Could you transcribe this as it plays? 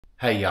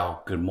Hey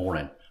y'all, good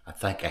morning. I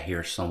think I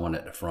hear someone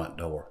at the front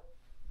door.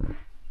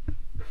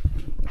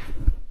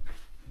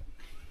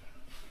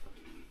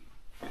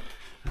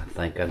 I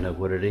think I know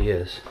what it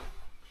is.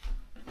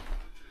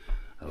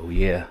 Oh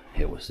yeah,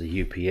 it was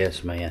the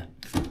UPS man.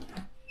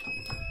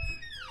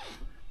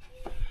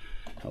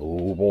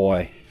 Oh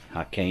boy,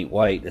 I can't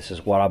wait. This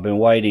is what I've been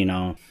waiting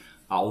on.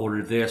 I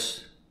ordered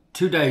this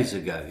 2 days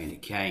ago and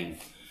it came.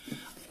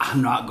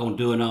 I'm not gonna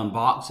do an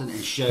unboxing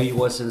and show you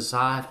what's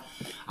inside.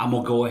 I'm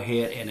gonna go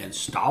ahead and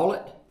install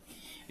it,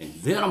 and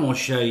then I'm gonna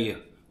show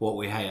you what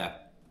we have.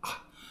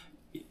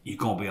 You're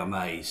gonna be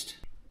amazed.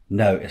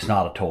 No, it's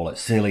not a toilet.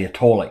 Silly, a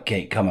toilet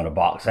can't come in a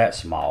box that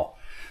small.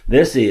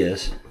 This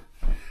is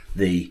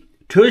the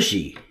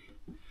TUSHY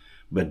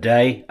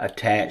bidet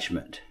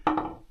attachment.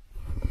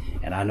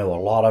 And I know a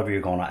lot of you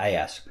are gonna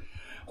ask,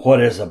 what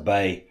is a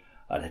bidet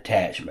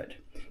attachment?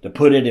 To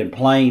put it in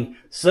plain,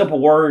 simple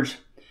words,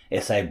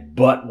 it's a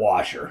butt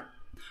washer.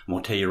 I'm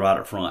gonna tell you right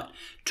up front,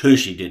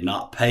 TUSHY did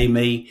not pay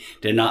me,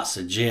 did not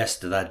suggest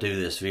that I do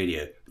this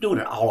video. I'm doing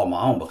it all on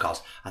my own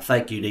because I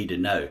think you need to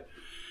know.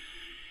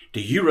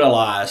 Do you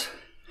realize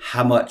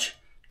how much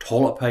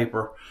toilet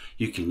paper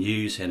you can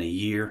use in a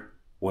year?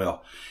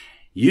 Well,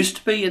 used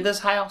to be in this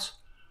house,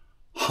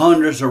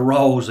 hundreds of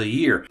rolls a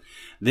year.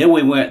 Then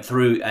we went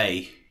through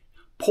a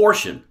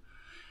portion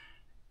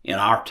in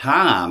our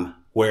time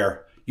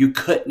where you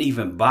couldn't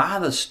even buy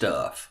the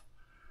stuff.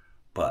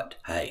 But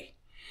hey,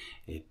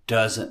 it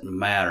doesn't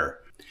matter.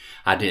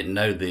 I didn't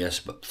know this,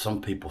 but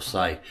some people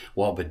say,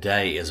 well,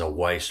 bidet is a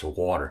waste of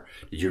water.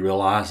 Did you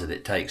realize that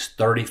it takes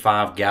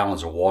 35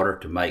 gallons of water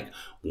to make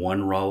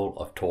 1 roll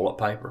of toilet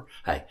paper?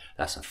 Hey,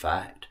 that's a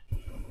fact.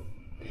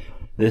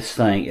 This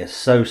thing is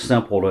so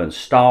simple to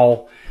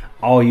install.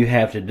 All you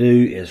have to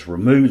do is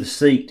remove the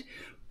seat,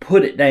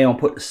 put it down,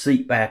 put the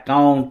seat back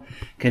on,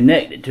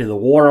 connect it to the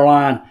water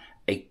line.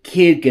 A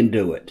kid can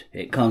do it.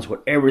 It comes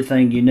with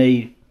everything you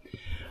need.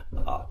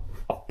 A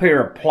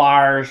pair of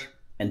pliers,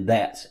 and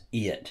that's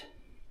it.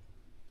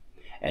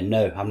 And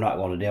no, I'm not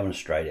going to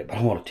demonstrate it, but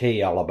I'm going to tell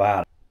you all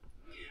about it.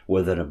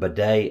 With a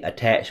bidet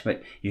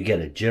attachment, you get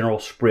a general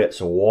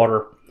spritz of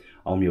water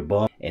on your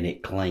bum and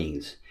it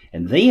cleans.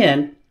 And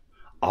then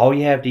all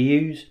you have to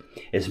use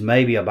is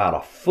maybe about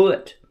a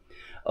foot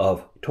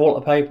of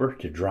toilet paper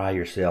to dry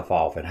yourself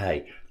off, and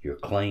hey, you're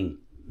clean.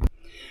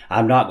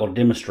 I'm not going to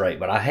demonstrate,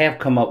 but I have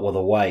come up with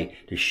a way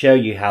to show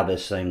you how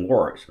this thing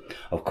works.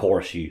 Of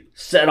course, you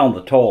sit on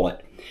the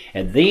toilet,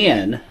 and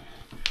then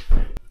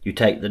you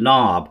take the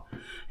knob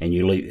and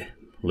you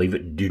leave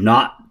it. Do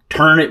not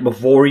turn it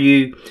before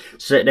you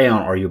sit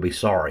down or you'll be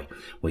sorry.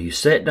 Well, you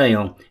sit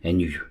down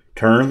and you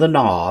turn the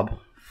knob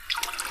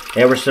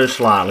ever so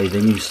slightly,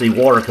 then you see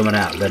water coming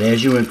out. But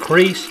as you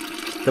increase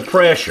the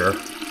pressure,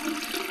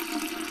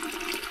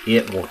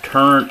 it will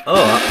turn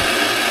up,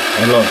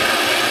 and look,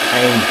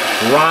 aim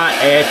right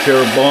at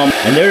your bum.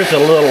 And there's a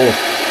little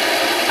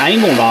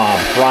angle knob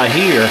right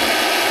here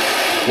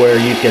where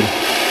you can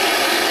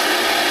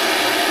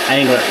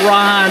angle it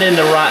right in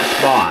the right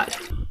spot.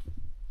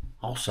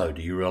 Also,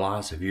 do you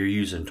realize if you're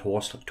using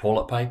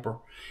toilet paper,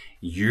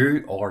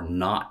 you are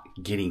not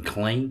getting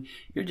clean.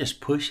 You're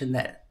just pushing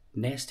that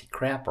nasty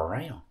crap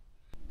around.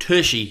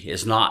 TUSHY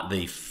is not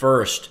the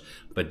first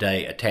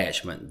bidet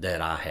attachment that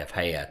I have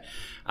had.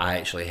 I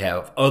actually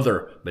have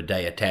other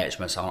bidet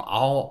attachments on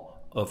all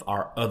of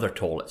our other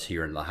toilets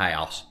here in the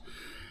house.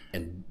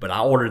 But I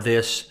ordered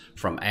this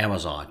from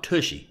Amazon.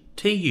 TUSHY,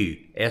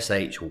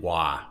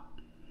 T-U-S-H-Y,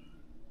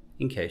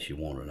 in case you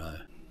want to know.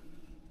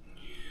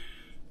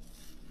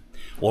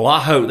 Well, I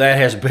hope that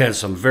has been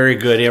some very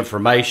good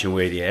information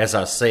with you. As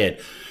I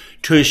said,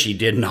 TUSHY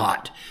did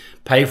not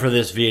pay for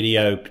this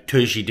video.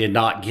 TUSHY did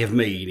not give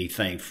me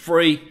anything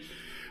free,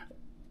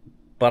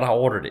 but I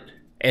ordered it.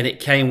 And it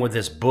came with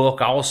this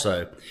book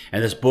also.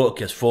 And this book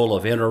is full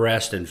of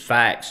interesting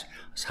facts.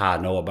 That's how I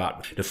know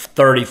about the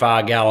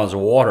 35 gallons of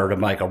water to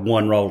make a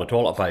 1 roll of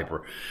toilet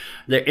paper.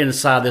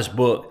 Inside this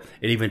book,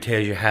 it even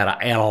tells you how to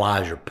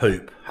analyze your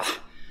poop.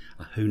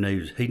 Who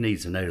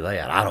needs to know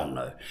that? I don't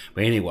know.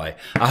 But anyway,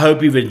 I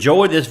hope you've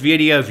enjoyed this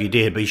video. If you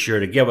did, be sure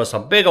to give us a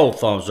big old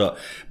thumbs up.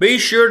 Be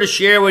sure to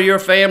share with your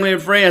family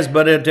and friends.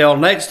 But until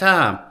next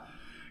time,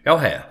 y'all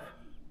have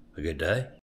a good day.